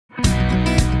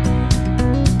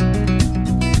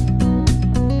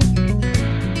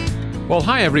Well,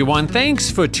 hi, everyone.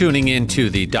 Thanks for tuning in to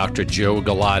the Dr. Joe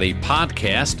Galati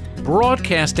podcast,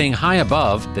 broadcasting high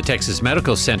above the Texas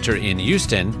Medical Center in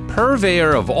Houston,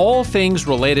 purveyor of all things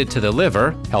related to the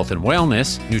liver, health and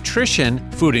wellness,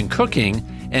 nutrition, food and cooking,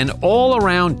 and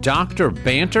all-around doctor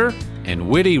banter and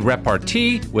witty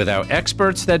repartee with our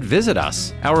experts that visit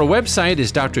us. Our website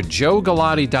is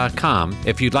drjoegalati.com.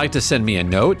 If you'd like to send me a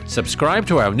note, subscribe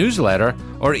to our newsletter,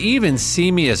 or even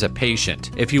see me as a patient.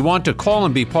 If you want to call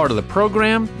and be part of the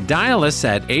program, dial us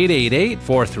at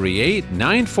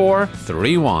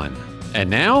 888-438-9431. And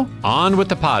now, on with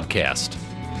the podcast.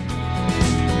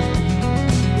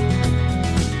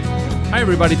 Hi,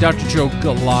 everybody. Dr. Joe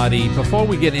Galati. Before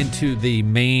we get into the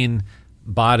main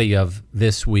body of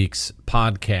this week's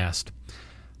podcast,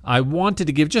 I wanted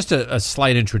to give just a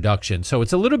slight introduction. So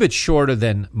it's a little bit shorter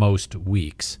than most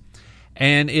weeks.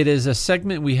 And it is a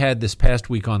segment we had this past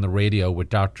week on the radio with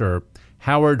Dr.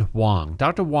 Howard Wong.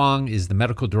 Dr. Wong is the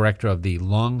medical director of the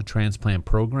lung transplant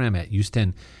program at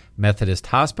Houston Methodist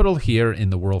Hospital here in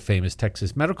the world-famous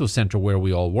Texas Medical Center where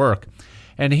we all work.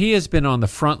 And he has been on the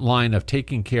front line of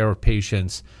taking care of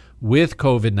patients with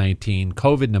COVID-19,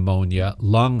 COVID pneumonia,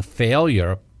 lung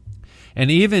failure, and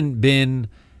he's even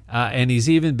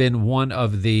been one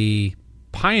of the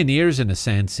pioneers, in a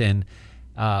sense, in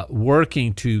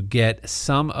working to get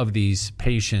some of these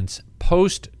patients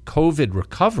post-COVID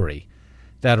recovery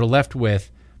that are left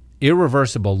with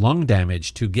irreversible lung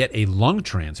damage to get a lung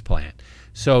transplant.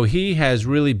 So he has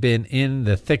really been in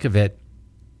the thick of it,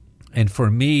 and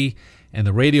for me and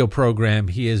the radio program,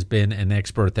 he has been an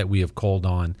expert that we have called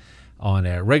on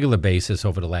a regular basis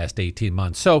over the last 18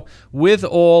 months. So with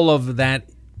all of that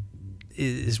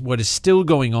is what is still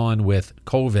going on with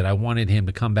COVID, I wanted him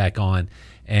to come back on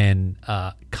and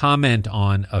comment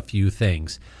on a few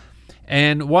things.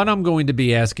 And what I'm going to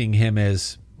be asking him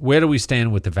is, where do we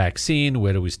stand with the vaccine?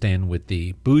 Where do we stand with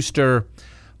the booster?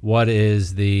 What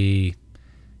is the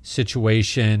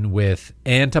situation with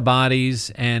antibodies?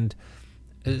 And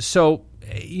so,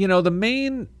 the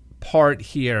main part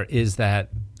here is that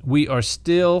we are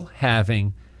still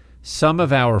having some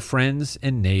of our friends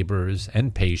and neighbors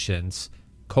and patients,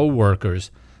 co-workers,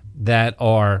 that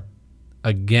are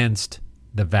against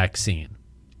the vaccine.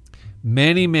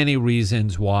 Many, many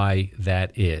reasons why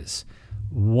that is.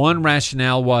 One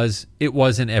rationale was it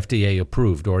wasn't FDA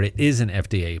approved, or it isn't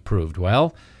FDA approved.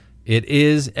 Well, it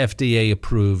is FDA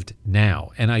approved now.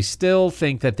 And I still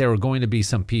think that there are going to be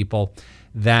some people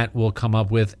that will come up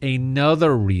with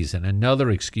another reason, another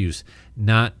excuse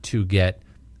not to get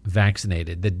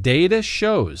vaccinated. The data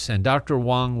shows, and Dr.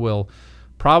 Wong will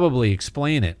probably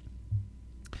explain it,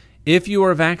 if you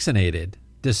are vaccinated,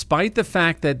 despite the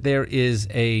fact that there is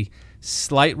a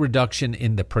slight reduction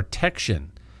in the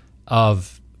protection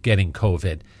of getting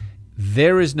COVID,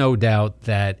 there is no doubt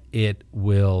that it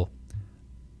will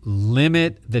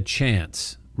limit the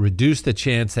chance, reduce the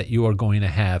chance that you are going to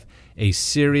have a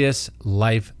serious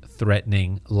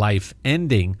life-threatening,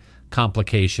 life-ending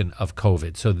complication of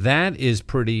COVID. So that is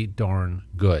pretty darn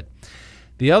good.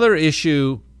 The other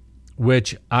issue,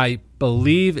 which I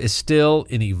believe is still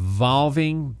an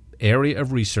evolving area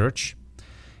of research,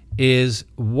 is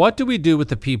what do we do with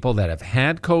the people that have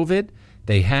had COVID?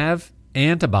 They have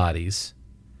antibodies.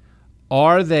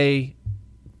 Are they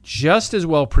just as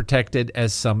well protected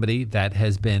as somebody that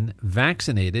has been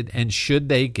vaccinated, and should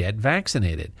they get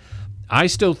vaccinated? I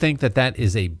still think that that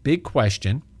is a big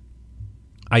question.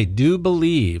 I do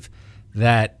believe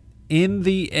that in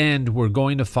the end, we're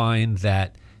going to find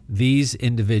that these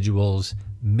individuals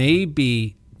may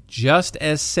be just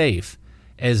as safe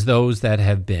as those that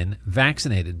have been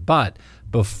vaccinated. But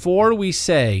before we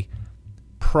say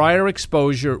prior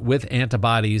exposure with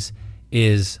antibodies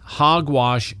is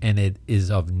hogwash and it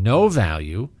is of no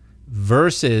value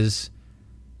versus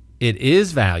it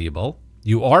is valuable,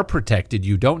 you are protected,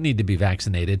 you don't need to be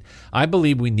vaccinated, I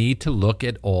believe we need to look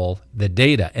at all the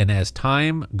data. And as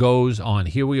time goes on,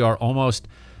 here we are almost,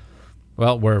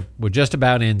 we're just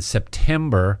about in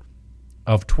September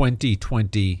of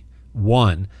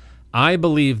 2021. I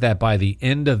believe that by the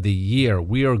end of the year,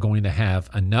 we are going to have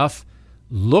enough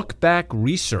look-back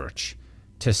research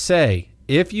to say,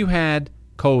 if you had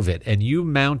COVID and you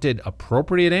mounted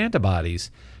appropriate antibodies,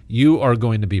 you are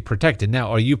going to be protected. Now,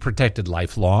 are you protected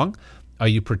lifelong? Are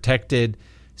you protected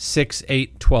 6,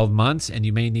 8, 12 months, and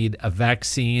you may need a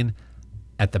vaccine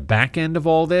at the back end of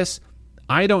all this?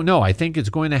 I don't know. I think it's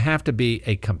going to have to be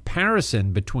a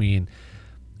comparison between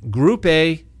Group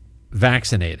A,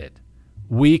 vaccinated.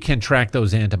 We can track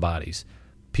those antibodies.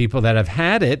 People that have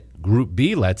had it, Group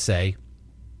B, let's say,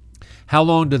 how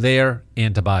long do their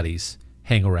antibodies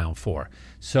hang around for?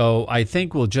 So I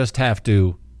think we'll just have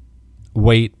to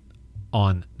weight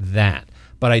on that.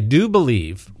 But I do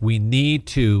believe we need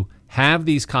to have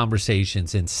these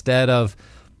conversations instead of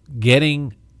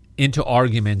getting into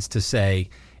arguments to say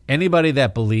anybody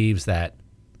that believes that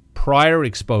prior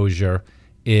exposure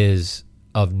is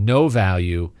of no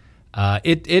value,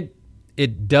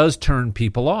 it does turn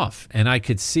people off. And I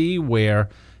could see where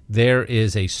there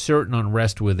is a certain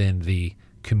unrest within the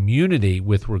community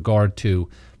with regard to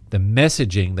the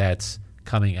messaging that's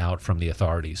coming out from the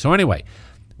authorities. So anyway,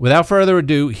 without further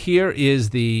ado, here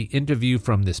is the interview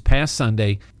from this past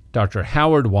Sunday, Dr.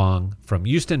 Howard Wong from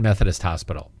Houston Methodist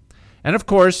Hospital. And of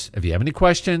course, if you have any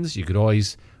questions, you could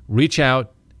always reach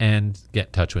out and get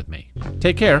in touch with me.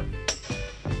 Take care.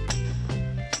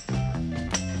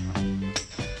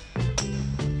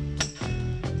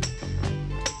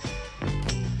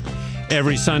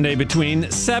 Every Sunday between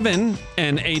 7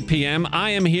 and 8 p.m., I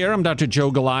am here. I'm Dr. Joe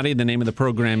Galati. The name of the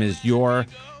program is Your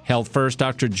Health First.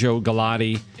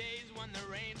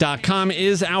 drjoegalati.com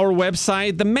is our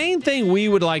website. The main thing we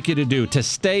would like you to do to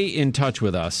stay in touch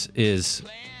with us is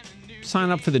sign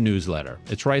up for the newsletter.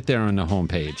 It's right there on the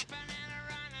homepage.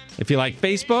 If you like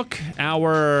Facebook,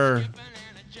 our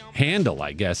handle,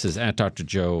 I guess, is at Dr.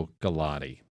 Joe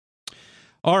Galati.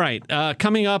 All right,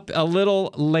 coming up a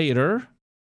little later,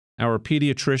 our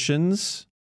pediatricians,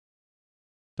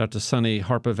 Dr. Sunny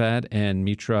Harpavad and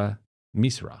Mitra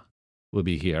Misra, will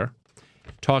be here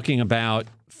talking about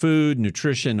food,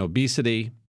 nutrition, obesity,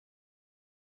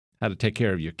 how to take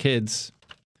care of your kids.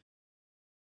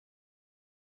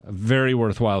 A very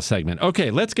worthwhile segment.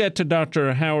 Okay, let's get to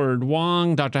Dr. Howard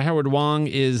Wong. Dr. Howard Wong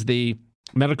is the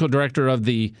medical director of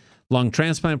the lung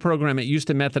transplant program at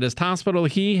Houston Methodist Hospital.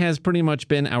 He has pretty much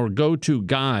been our go-to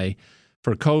guy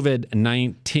for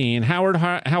COVID-19. Howard,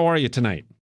 how are you tonight?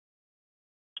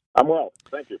 I'm well,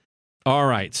 thank you. All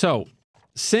right. So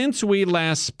since we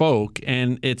last spoke,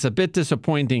 and it's a bit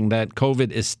disappointing that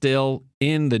COVID is still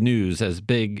in the news as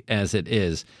big as it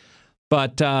is,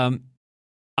 but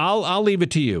I'll leave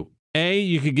it to you.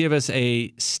 You could give us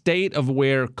a state of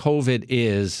where COVID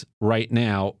is right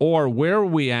now, or where are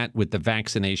we at with the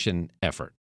vaccination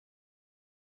effort?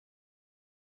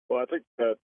 Well, I think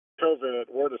that COVID,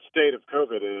 where the state of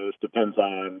COVID is, depends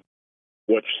on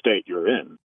which state you're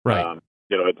in. Right.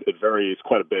 It varies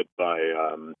quite a bit by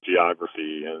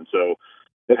geography, and so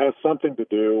it has something to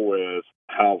do with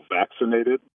how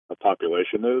vaccinated a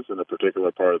population is in a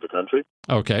particular part of the country.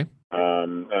 Okay.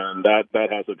 And that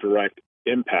has a direct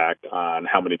impact on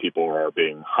how many people are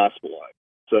being hospitalized.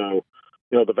 So,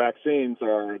 the vaccines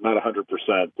are not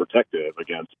 100% protective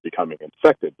against becoming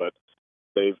infected, but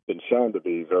they've been shown to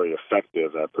be very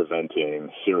effective at preventing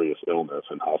serious illness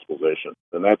and hospitalization.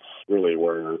 And that's really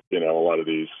where, a lot of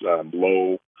these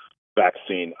low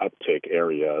vaccine uptake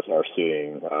areas are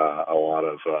seeing a lot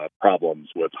of problems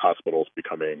with hospitals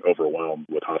becoming overwhelmed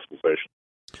with hospitalization.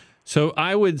 So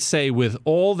I would say with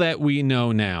all that we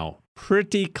know now,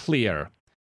 pretty clear,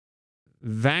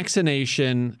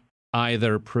 vaccination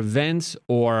either prevents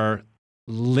or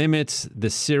limits the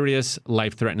serious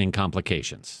life-threatening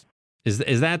complications.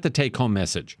 Is that the take-home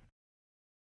message?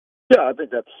 Yeah, I think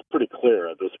that's pretty clear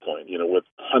at this point. With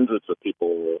hundreds of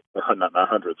people, or not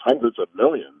hundreds, hundreds of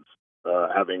millions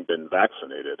having been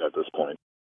vaccinated at this point,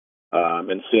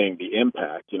 and seeing the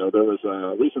impact. There was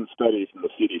a recent study from the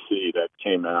CDC that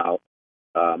came out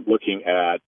looking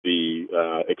at the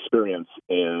experience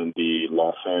in the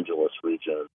Los Angeles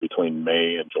region between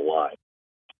May and July.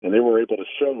 And they were able to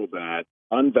show that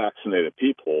unvaccinated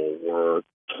people were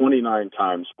 29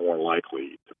 times more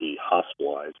likely to be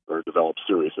hospitalized or develop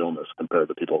serious illness compared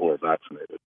to people who are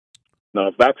vaccinated. Now,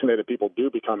 if vaccinated people do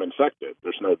become infected,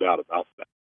 there's no doubt about that,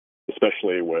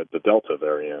 especially with the Delta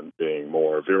variant being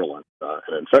more virulent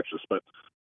and infectious. But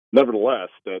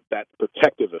nevertheless, that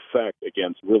protective effect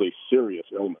against really serious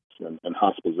illness and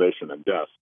hospitalization and death,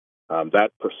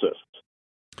 that persists.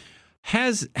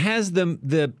 Has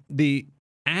the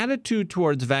attitude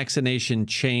towards vaccination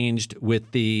changed with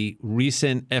the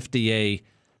recent FDA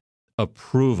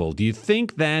approval? Do you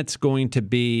think that's going to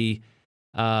be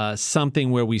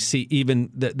something where we see even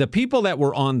the people that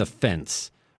were on the fence,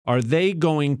 are they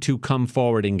going to come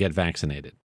forward and get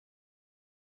vaccinated?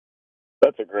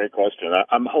 That's a great question.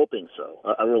 I'm hoping so.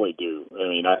 I really do. I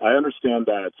mean, I understand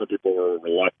that some people were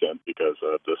reluctant because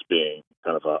of this being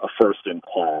kind of a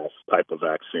first-in-class type of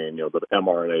vaccine, the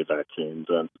mRNA vaccines,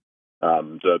 and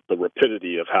the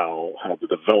rapidity of how the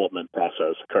development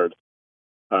process occurred.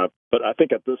 But I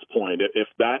think at this point, if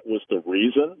that was the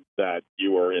reason that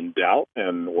you were in doubt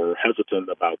and were hesitant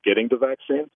about getting the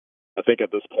vaccine, I think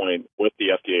at this point, with the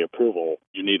FDA approval,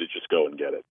 you need to just go and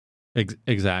get it.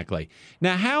 Exactly.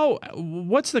 Now,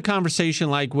 what's the conversation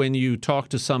like when you talk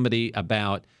to somebody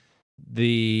about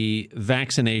the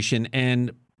vaccination?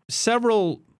 And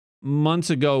several months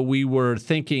ago, we were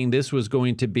thinking this was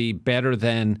going to be better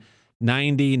than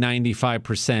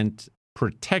 95%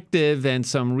 protective, and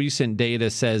some recent data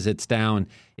says it's down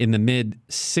in the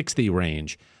mid-60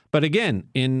 range. But again,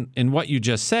 in what you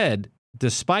just said,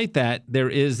 despite that, there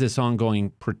is this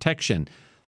ongoing protection.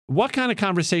 What kind of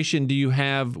conversation do you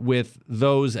have with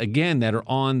those, again, that are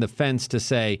on the fence to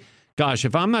say, gosh,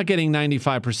 if I'm not getting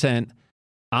 95%,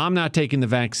 I'm not taking the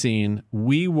vaccine?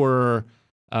 We were,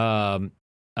 I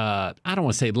don't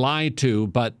want to say lied to,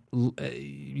 but,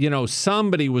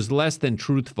 somebody was less than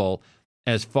truthful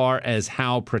as far as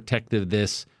how protective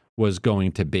this was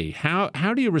going to be.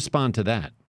 How do you respond to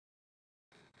that?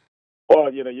 Well,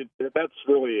 that's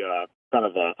really kind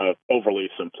of a overly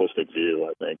simplistic view,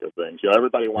 I think, of things.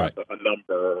 Everybody wants a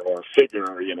number or a figure,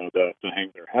 to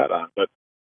hang their hat on. But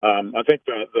I think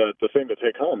the thing to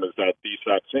take home is that these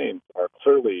vaccines are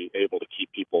clearly able to keep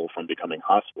people from becoming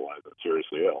hospitalized and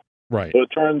seriously ill. Right. So it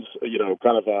turns,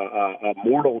 kind of a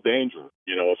mortal danger,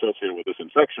 associated with this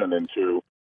infection into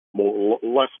more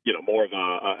of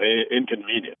an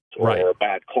inconvenience or a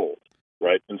bad cold.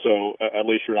 Right. And so at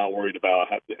least you're not worried about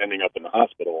ending up in the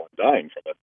hospital and dying from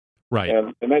it. Right.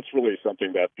 And that's really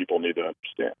something that people need to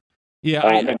understand. Yeah.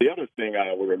 And the other thing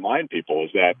I would remind people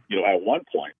is that, at one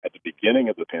point at the beginning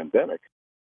of the pandemic,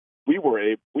 we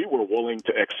were willing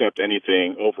to accept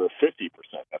anything over 50%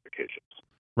 efficacious.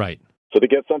 Right. So to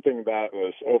get something that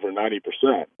was over 90%,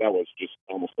 that was just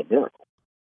almost a miracle.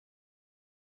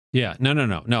 Yeah.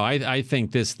 No. I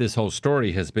think this whole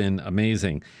story has been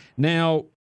amazing. Now,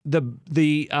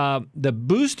 the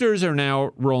boosters are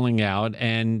now rolling out,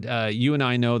 and you and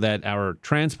I know that our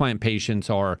transplant patients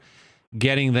are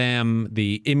getting them,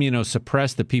 the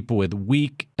immunosuppressed, the people with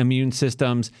weak immune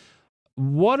systems.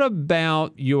 What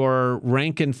about your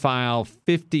rank and file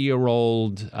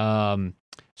 50-year-old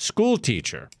school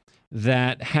teacher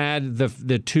that had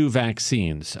the two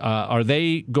vaccines? Are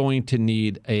they going to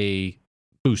need a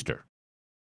booster?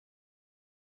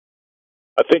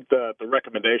 I think the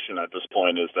recommendation at this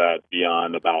point is that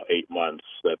beyond about 8 months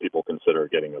that people consider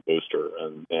getting a booster,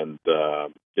 and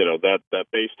that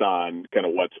based on kind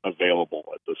of what's available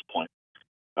at this point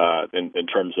in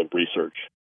terms of research,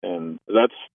 and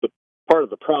that's the part of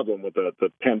the problem with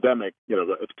the pandemic.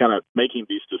 It's kind of making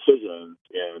these decisions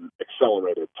in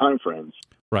accelerated timeframes.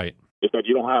 Right. Is that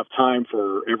you don't have time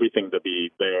for everything to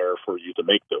be there for you to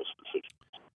make those decisions.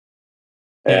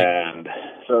 And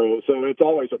so it's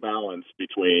always a balance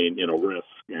between, risk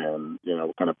and,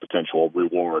 kind of potential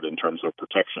reward in terms of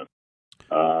protection.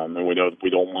 And we know we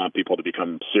don't want people to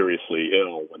become seriously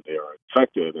ill when they are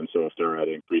infected. And so if they're at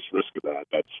increased risk of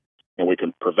that, and we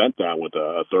can prevent that with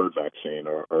a third vaccine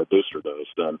or a booster dose,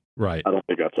 then I don't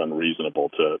think that's unreasonable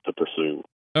to pursue.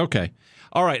 Okay.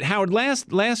 All right, Howard,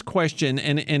 last question.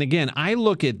 And again, I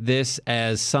look at this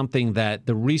as something that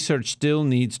the research still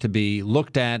needs to be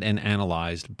looked at and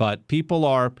analyzed, but people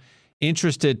are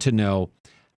interested to know,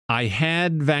 I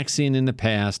had vaccine in the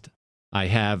past. I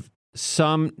have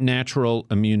some natural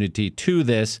immunity to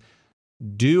this.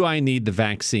 Do I need the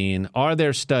vaccine? Are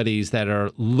there studies that are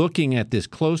looking at this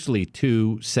closely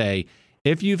to say,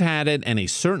 if you've had it and a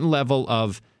certain level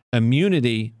of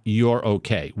immunity, you're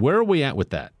okay? Where are we at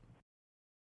with that?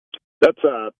 That's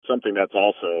something that's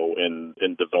also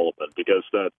in development, because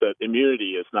that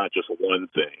immunity is not just one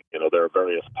thing. There are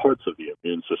various parts of the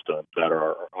immune system that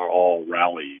are all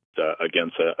rallied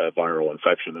against a viral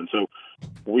infection. And so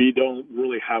we don't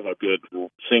really have a good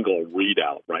single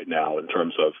readout right now in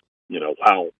terms of,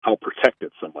 how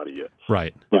protected somebody is.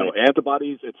 Right.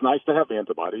 Antibodies, it's nice to have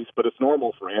antibodies, but it's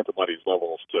normal for antibodies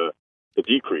levels to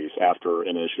decrease after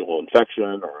initial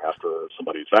infection or after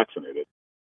somebody's vaccinated.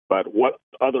 But what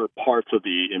other parts of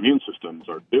the immune systems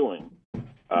are doing,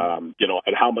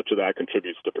 and how much of that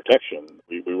contributes to protection,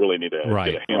 we really need to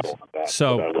get a handle on that.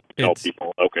 So that would tell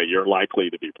people, okay, you're likely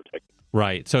to be protected.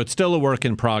 Right. So it's still a work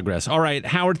in progress. All right,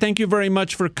 Howard, thank you very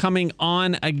much for coming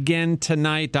on again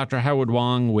tonight. Dr. Howard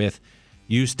Wong with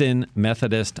Houston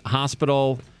Methodist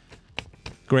Hospital.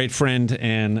 Great friend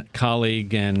and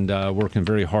colleague, and working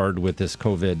very hard with this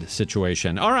COVID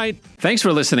situation. All right. Thanks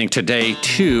for listening today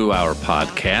to our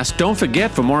podcast. Don't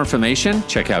forget, for more information,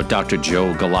 check out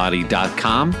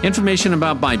drjoegalati.com. Information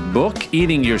about my book,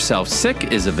 Eating Yourself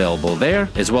Sick, is available there,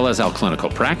 as well as our clinical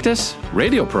practice,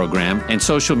 radio program, and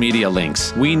social media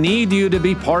links. We need you to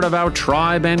be part of our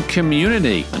tribe and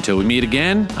community. Until we meet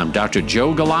again, I'm Dr.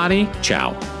 Joe Galati.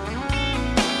 Ciao.